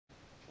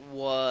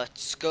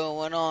What's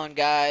going on,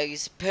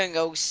 guys?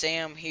 Pingo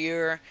Sam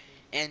here,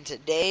 and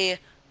today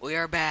we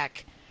are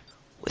back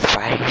with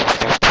Friday the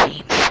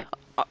 13th.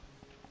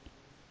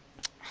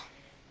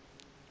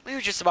 We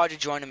were just about to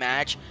join a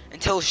match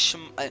until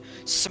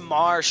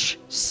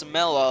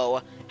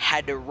Smarshmallow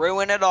had to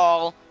ruin it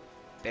all.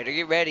 Better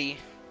get ready.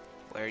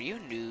 What are you,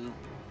 noob?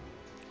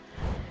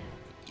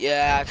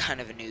 Yeah,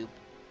 kind of a noob,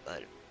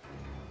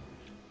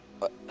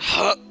 but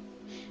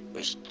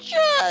was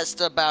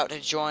just about to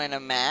join a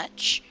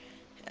match,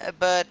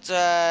 but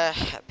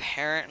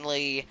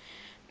apparently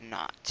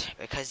not,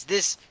 because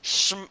this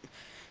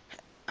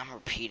I'm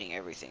repeating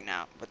everything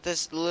now, but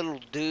this little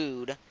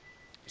dude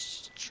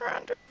is just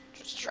trying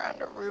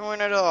to ruin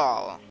it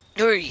all.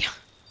 3,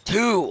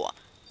 2,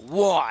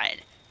 1,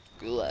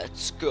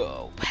 let's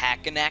go.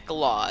 Packanack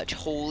Lodge.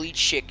 Holy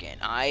chicken.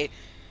 I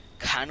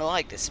kind of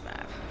like this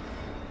map.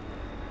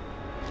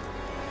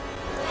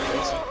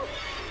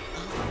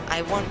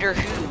 I wonder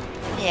who.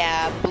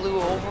 Yeah, blue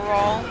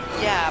overall.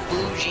 Yeah,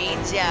 blue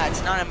jeans. Yeah,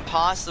 it's not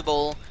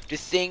impossible to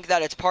think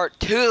that it's part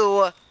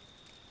 2.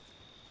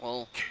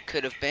 Well,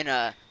 could have been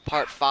a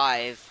part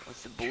 5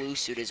 with the blue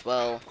suit as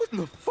well. What in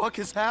the fuck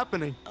is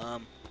happening?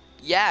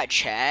 Yeah,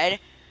 Chad.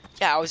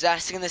 Yeah, I was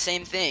asking the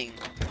same thing,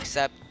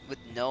 except with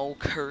no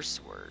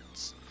curse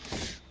words.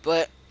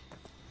 But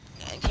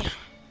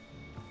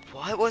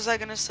what was I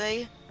gonna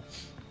say? I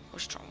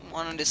was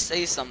wanting to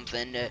say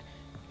something to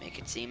make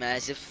it seem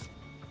as if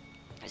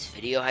this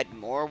video had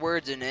more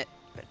words in it,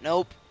 but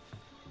nope.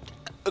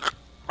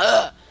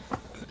 I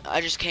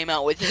just came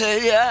out with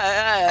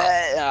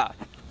well,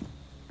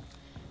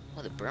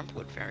 the burp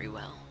would very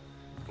well.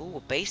 Ooh, a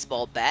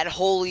baseball bat.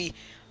 Holy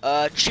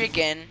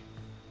chicken.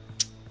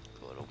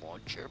 Gotta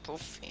watch your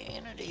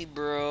profanity,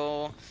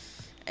 bro.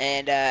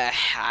 And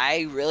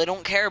I really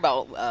don't care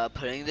about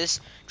putting this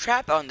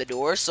trap on the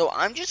door, so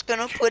I'm just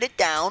gonna put it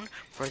down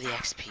for the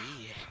XP.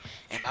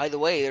 And by the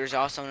way, there's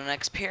also an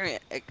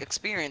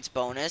experience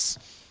bonus,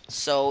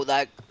 so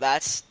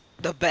that's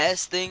the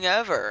best thing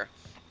ever.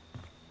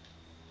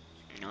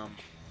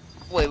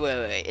 Wait,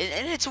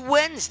 and it's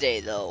Wednesday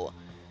though.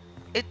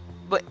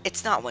 But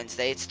it's not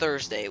Wednesday, it's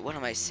Thursday. What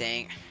am I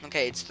saying?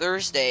 Okay, it's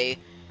Thursday,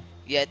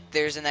 yet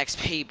there's an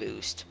XP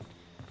boost.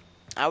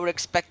 I would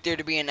expect there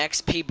to be an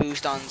XP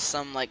boost on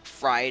some like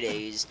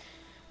Fridays.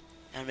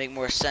 That would make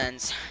more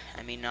sense.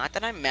 I mean, not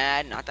that I'm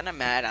mad.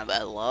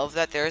 I love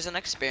that there's an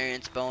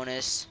experience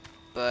bonus,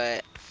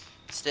 but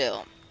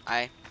still,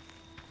 I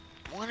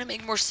want to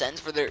make more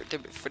sense for there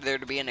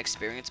to be an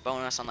experience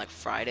bonus on like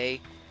Friday,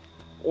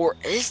 or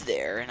is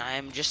there? And I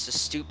am just a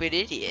stupid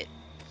idiot.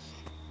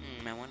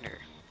 I wonder.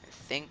 I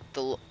think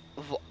the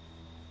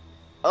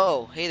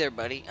oh, hey there,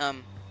 buddy.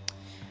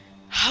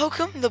 How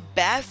come the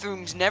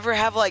bathrooms never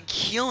have like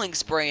healing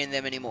spray in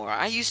them anymore?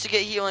 I used to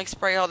get healing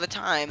spray all the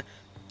time.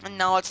 And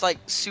now it's like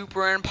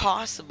super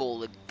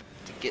impossible to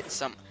get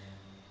some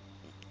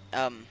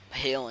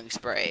healing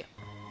spray.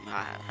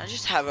 I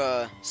just have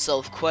a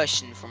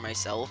self-question for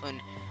myself, and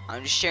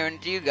I'm just sharing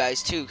it to you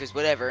guys too, because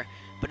whatever.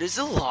 But is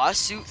the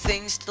lawsuit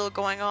thing still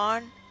going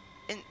on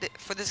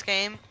for this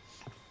game?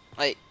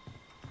 Like,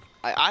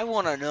 I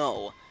want to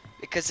know,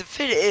 because if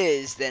it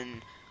is,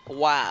 then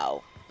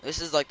wow,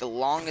 this is like the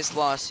longest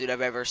lawsuit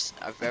I've ever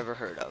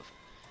heard of.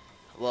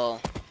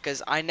 Well,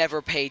 because I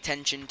never pay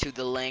attention to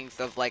the length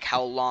of like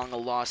how long a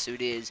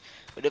lawsuit is.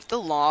 But if the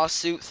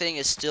lawsuit thing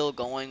is still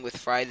going with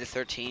Friday the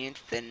 13th,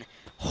 then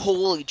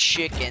holy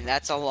chicken,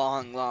 that's a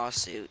long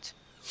lawsuit.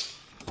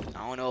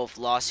 I don't know if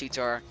lawsuits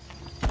are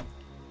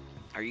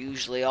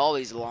usually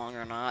always long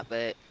or not,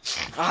 but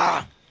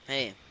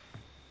hey,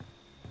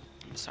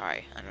 I'm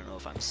sorry. I don't know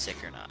if I'm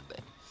sick or not,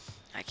 but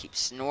I keep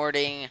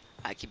snorting.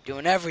 I keep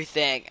doing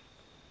everything.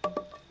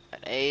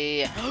 But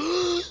hey.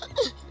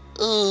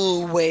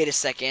 Oh, wait a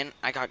second.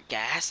 I got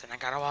gas and I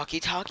got a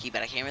walkie-talkie,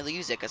 but I can't really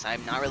use it because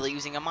I'm not really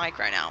using a mic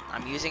right now.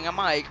 I'm using a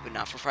mic, but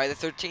not for Friday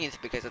the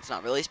 13th because it's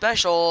not really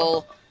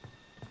special.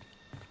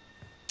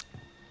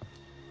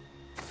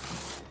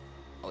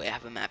 Oh, we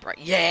have a map right.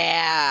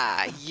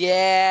 Yeah!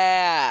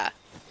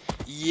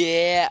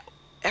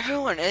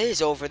 Everyone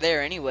is over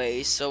there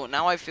anyways, so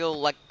now I feel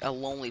like a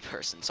lonely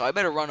person. So I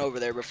better run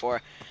over there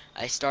before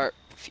I start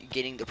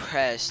getting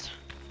depressed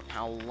from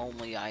how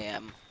lonely I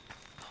am.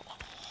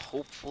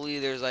 Hopefully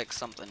there's like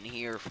something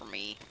here for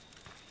me.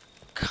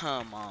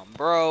 Come on,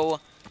 bro.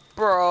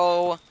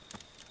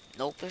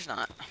 Nope, there's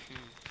not.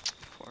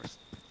 Of course.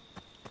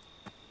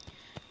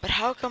 But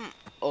how come...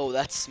 Oh,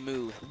 that's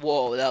smooth.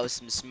 Whoa, that was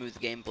some smooth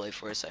gameplay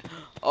for a sec.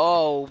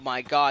 Oh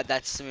my god,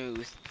 that's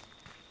smooth.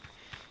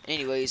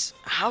 Anyways,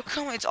 how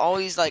come it's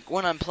always like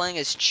when I'm playing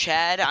as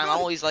Chad, I'm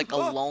always like a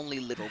lonely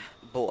little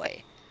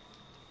boy?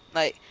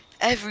 Like,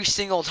 every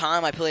single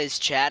time I play as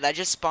Chad, I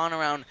just spawn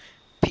around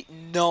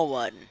no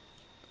one.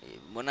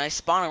 When I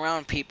spawn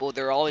around people,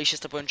 they're always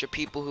just a bunch of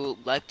people who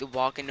like to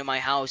walk into my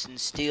house and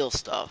steal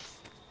stuff.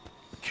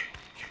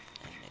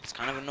 And it's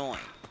kind of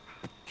annoying.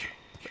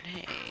 But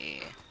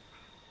hey.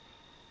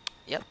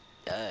 Yep,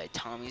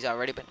 Tommy's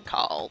already been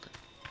called.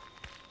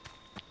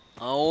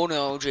 Oh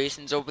no,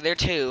 Jason's over there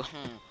too.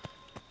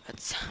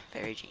 genius.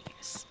 Very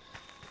genius.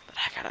 But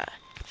I gotta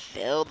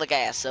fill the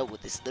gas up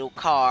with this little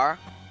car.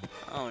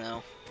 Oh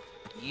no.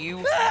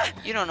 You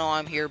don't know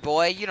I'm here,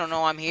 boy. You don't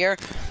know I'm here.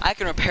 I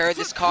can repair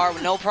this car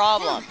with no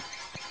problem.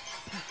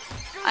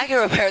 I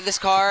can repair this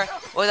car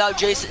without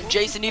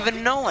Jason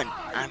even knowing.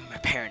 I'm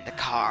repairing the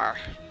car.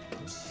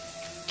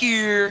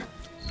 Gear.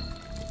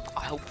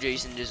 I hope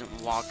Jason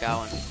doesn't walk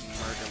out and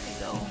murder me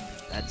though.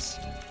 That's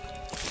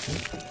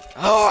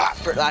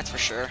that's for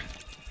sure.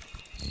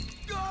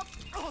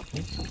 Oh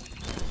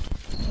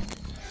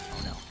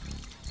no.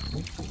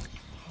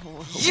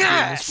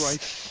 Yes! Right.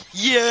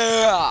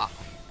 Yeah!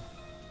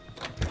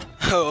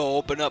 Oh,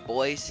 open up,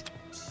 boys.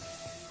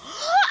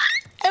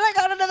 And I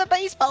got another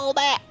baseball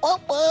bat. Whoa,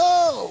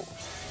 whoa!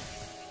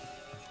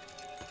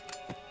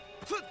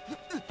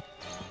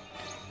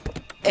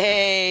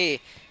 Hey!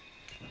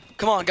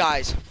 Come on,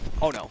 guys.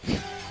 Oh no.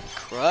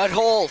 Crud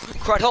hole!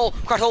 Crud hole!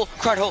 Crud hole!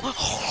 Crud hole!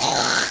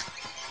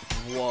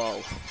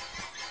 Whoa.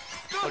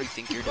 What do you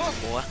think you're doing,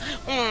 boy?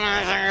 Oh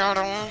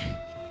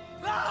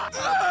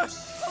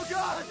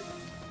God!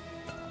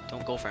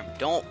 Don't go for him.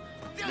 Don't.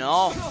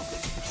 No.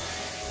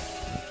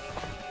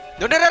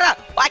 No, no, no, no!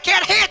 I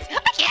can't hit!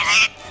 I can't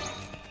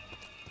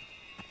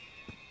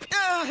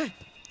hit!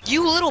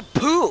 You little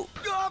poop!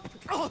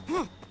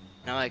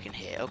 Now I can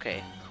hit.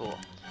 Okay, cool.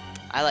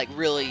 I like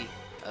really,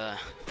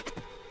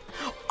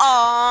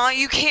 Aw,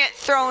 you can't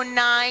throw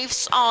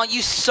knives. Aw,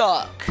 you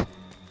suck.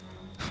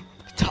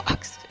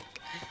 Toxic.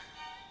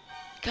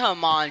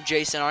 Come on,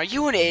 Jason. Are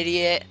you an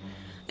idiot?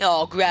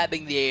 Oh,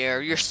 grabbing the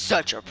air. You're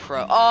such a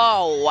pro.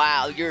 Oh,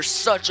 wow. You're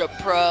such a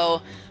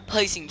pro.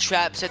 Placing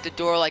traps at the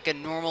door like a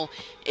normal,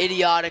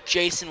 idiotic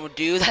Jason would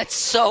do. That's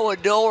so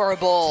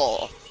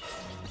adorable.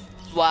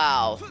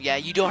 Wow. Yeah,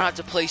 you don't have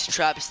to place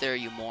traps there,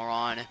 you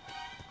moron.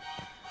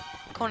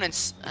 I'm going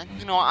and,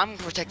 you know, I'm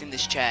protecting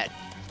this chat.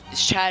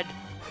 This chat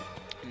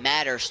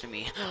matters to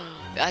me.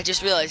 I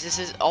just realized this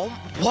is, oh,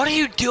 what are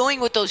you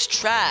doing with those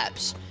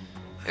traps?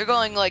 You're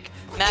going like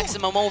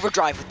maximum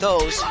overdrive with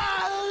those.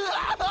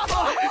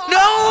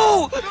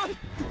 No!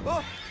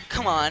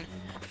 Come on.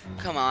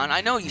 Come on.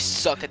 I know you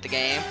suck at the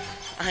game.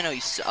 I know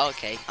you suck.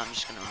 Okay, I'm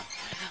just gonna...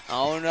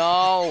 Oh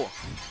no!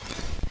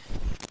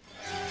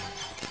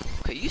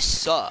 Okay, you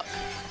suck.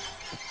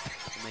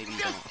 Maybe you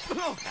don't. I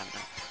don't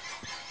know.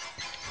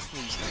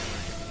 Please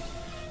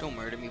don't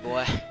murder me,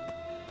 boy.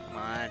 Come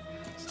on.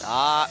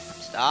 Stop.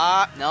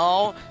 Stop.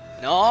 No.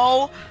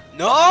 No.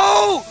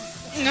 No!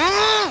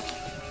 No!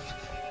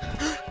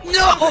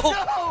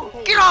 No!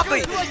 Get off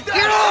me!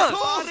 Get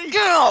off!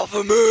 Get off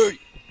of me!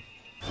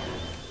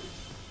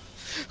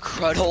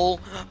 Crud hole.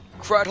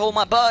 Crud hole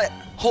my butt.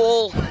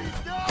 Hole.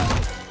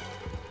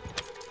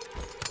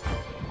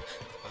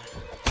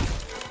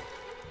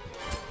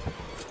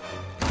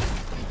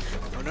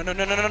 No, no,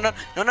 no, no, no, no, no,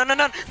 no, no, no,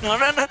 no, no,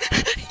 no, no.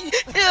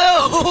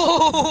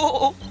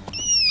 No!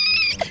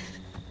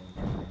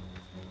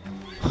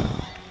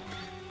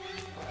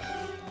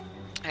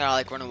 I gotta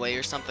like run away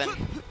or something. I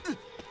think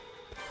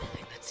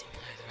that seems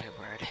like the right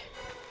word.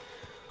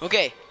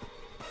 Okay,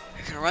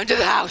 we're gonna run to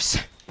the house.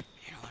 You're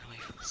gonna run away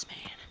from this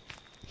man.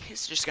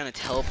 He's just gonna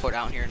teleport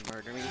out here and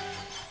murder me.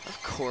 Of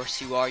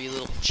course you are, you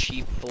little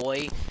cheap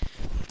boy.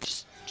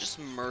 Just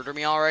murder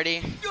me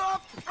already.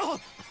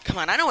 Come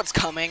on, I know what's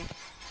coming.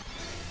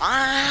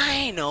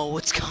 I know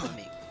what's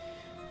coming.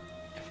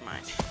 Never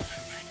mind.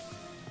 Never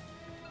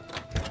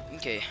mind.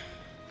 Okay.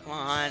 Come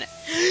on.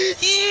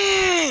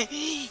 Yeah!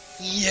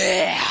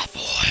 Yeah,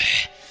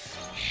 boy.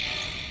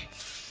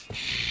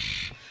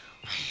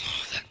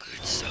 Oh, that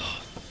good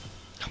stuff.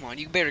 Come on,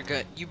 you better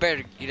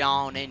get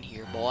on in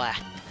here, boy.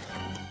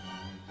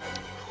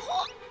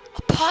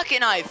 A pocket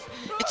knife.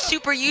 It's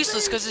super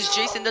useless because this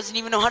Jason doesn't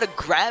even know how to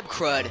grab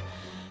crud.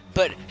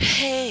 But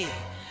hey.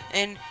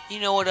 And you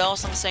know what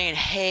else I'm saying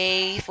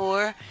hey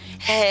for?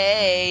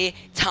 Hey,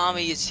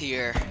 Tommy is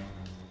here.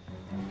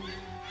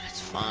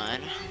 That's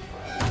fun.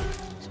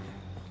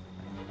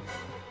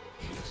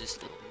 Who's this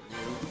little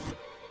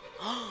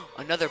noob?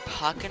 Another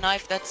pocket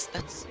knife? Is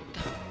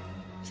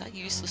that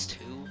useless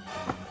too?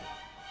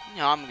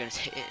 No, I'm gonna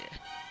say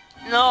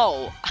it.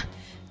 No! It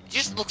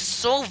just looks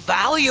so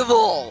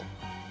valuable!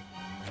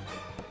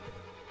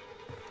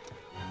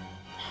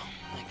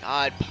 Oh my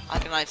god,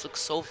 pocket knives look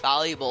so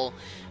valuable.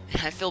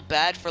 And I feel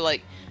bad for,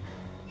 like,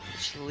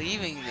 just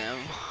leaving them.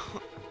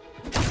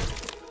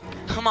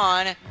 Come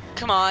on.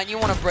 Come on. You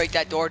want to break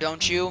that door,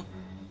 don't you?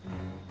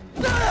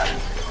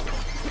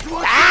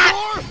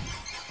 Ah!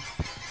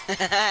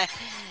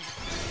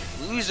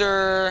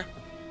 Loser.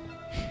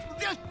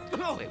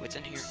 Wait, what's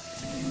in here?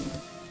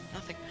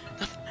 Nothing.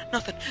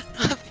 Nothing.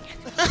 Nothing.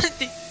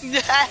 Nothing.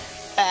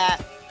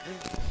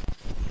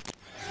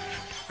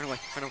 Run away.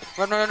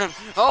 Run away. Run.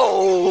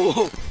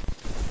 Oh!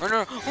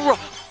 Run.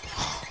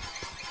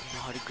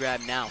 How to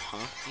grab now,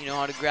 huh? You know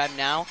how to grab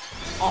now?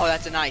 Oh,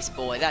 that's a nice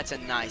boy. That's a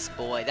nice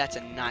boy. That's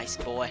a nice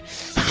boy.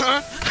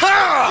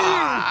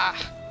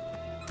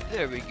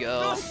 There we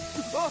go.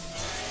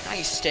 Now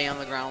you stay on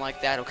the ground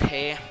like that,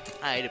 okay?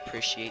 I'd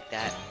appreciate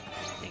that.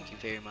 Thank you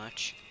very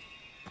much.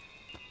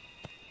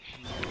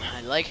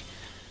 I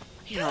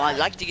you know, I'd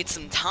like to get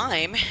some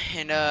time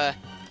and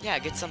yeah,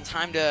 get some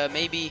time to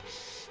maybe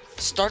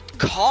start the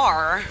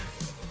car,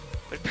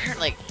 but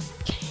apparently I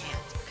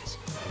can't because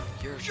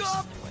you're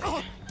just in the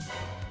way.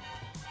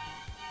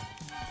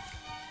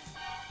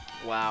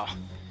 Wow,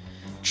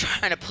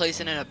 trying to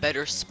place it in a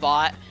better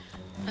spot,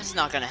 that's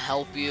not gonna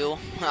help you.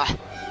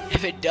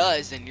 If it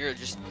does, then you're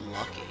just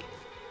lucky.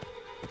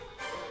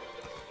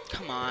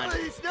 Come on.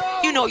 Please, no!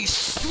 You know you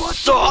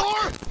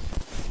suck!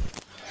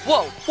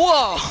 Whoa,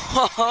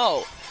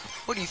 whoa!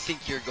 What do you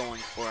think you're going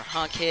for,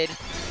 huh, kid?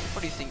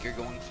 What do you think you're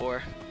going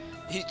for?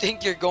 You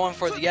think you're going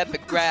for the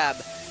epic grab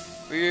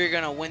where you're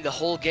gonna win the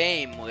whole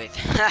game with?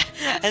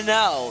 And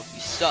no, you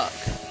suck.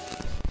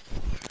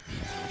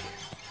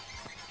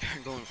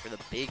 You're going for the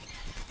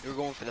you're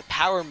going for the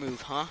power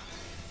move, huh?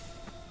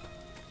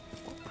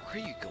 What are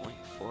you going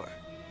for?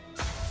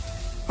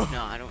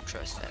 No, I don't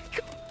trust that.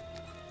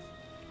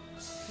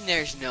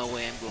 There's no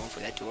way I'm going for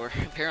that door.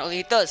 Apparently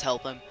it does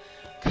help him.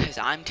 Because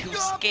I'm too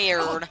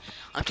scared.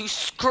 I'm too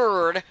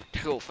scared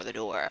to go for the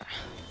door.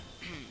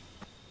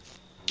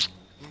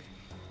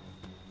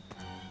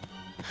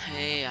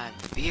 Hey, I'm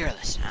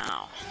fearless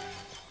now.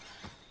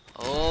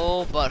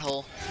 Oh,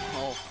 butthole.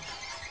 Oh.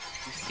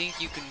 You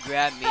think you can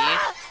grab me?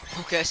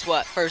 Well, guess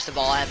what? First of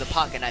all, I have a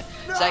pocket knife.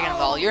 Second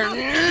of all, you're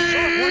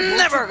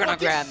never gonna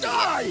grab me.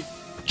 You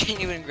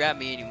can't even grab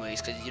me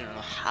anyways because you don't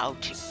know how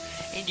to.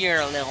 And you're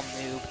a little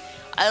noob.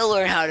 I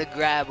learned how to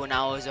grab when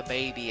I was a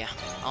baby.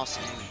 Also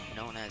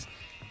known as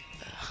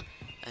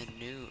a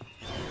new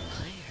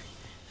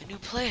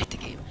player at the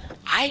game.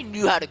 I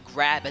knew how to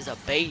grab as a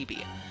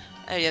baby.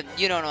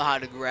 You don't know how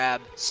to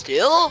grab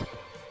still?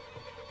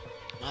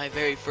 My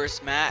very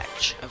first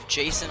match of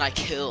Jason I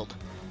killed.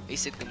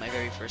 Basically my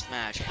very first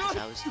match.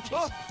 That was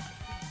Jason.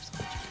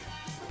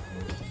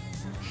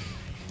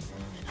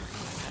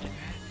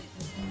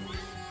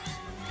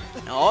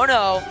 Oh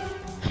no!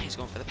 He's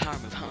going for the power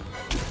move, huh?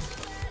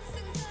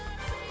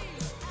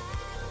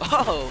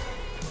 Oh!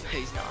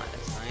 He's not,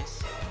 that's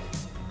nice.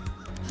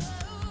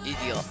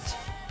 Idiot.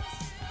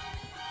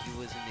 He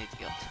was an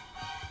idiot.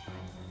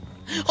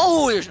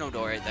 Oh, there's no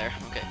door right there.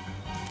 Okay.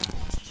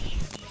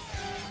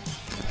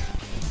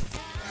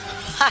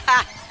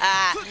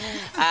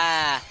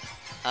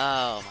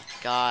 Oh my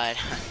god.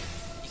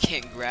 You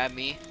can't grab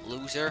me,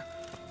 loser.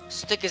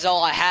 Stick is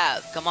all I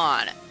have. Come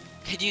on.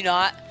 Could you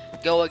not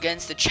go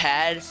against the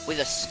Chad with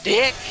a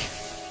stick?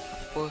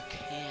 Or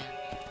can?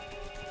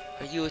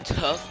 Are you a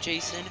tough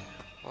Jason?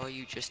 Or are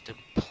you just a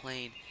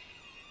plain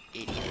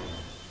idiot?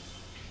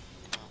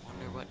 I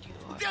wonder what you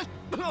are.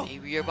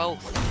 Maybe you're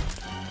both.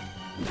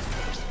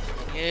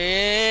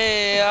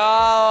 Yeah!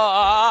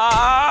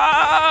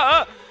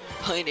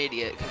 Plain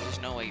idiot, because there's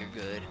no way you're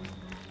good.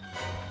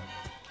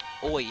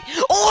 Oi.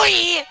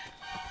 Oi!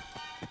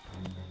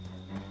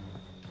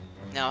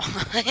 No.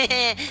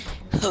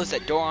 Close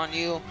that door on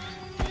you.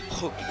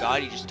 Hope to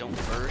God you just don't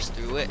burst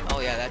through it. Oh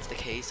yeah, that's the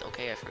case.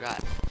 Okay, I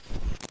forgot.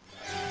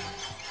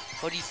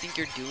 What do you think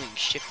you're doing?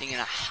 Shifting in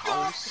a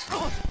house?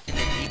 And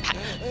then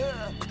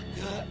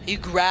you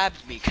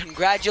grabbed me.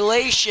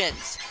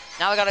 Congratulations!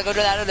 Now I gotta go to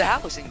that other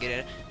house and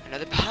get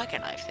another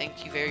pocket knife.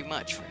 Thank you very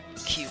much for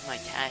keeping my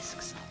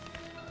tasks up.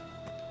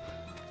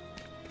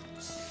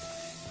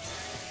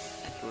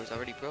 That door's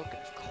already broken.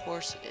 Of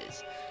course it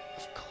is.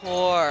 Of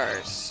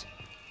course.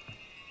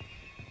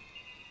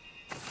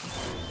 I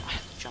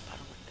have to jump out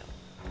a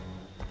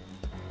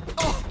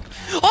window.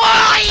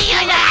 Oh,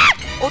 yeah!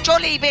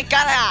 Ocholi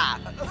becada!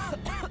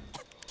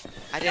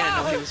 I didn't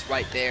know he was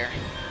right there.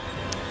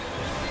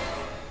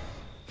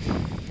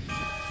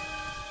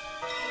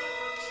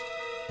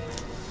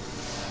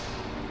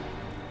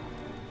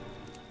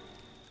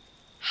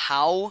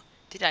 How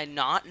did I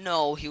not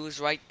know he was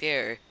right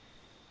there?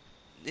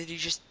 Did he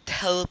just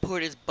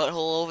teleport his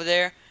butthole over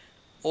there?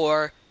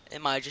 Or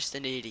am I just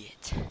an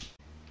idiot?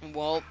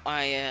 Well,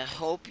 I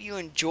hope you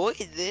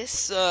enjoyed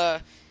this,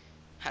 how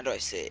do I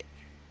say it?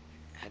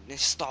 A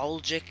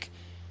nostalgic,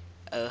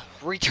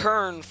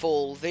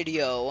 returnful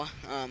video.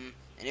 And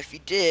if you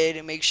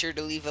did, make sure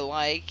to leave a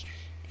like.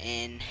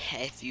 And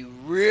if you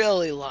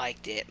really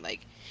liked it,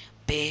 like,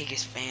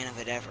 biggest fan of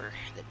it ever,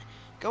 then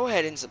go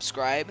ahead and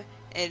subscribe.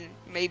 And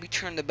maybe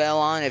turn the bell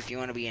on if you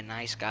want to be a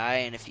nice guy.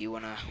 And if you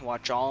want to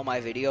watch all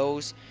my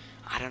videos,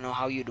 I don't know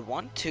how you'd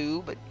want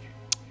to, but,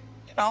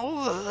 you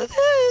know,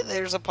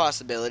 there's a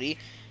possibility.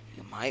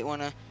 You might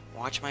want to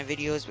watch my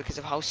videos because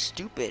of how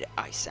stupid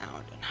I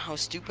sound and how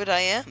stupid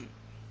I am.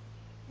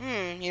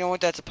 You know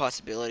what, that's a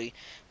possibility.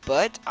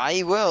 But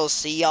I will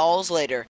see y'alls later.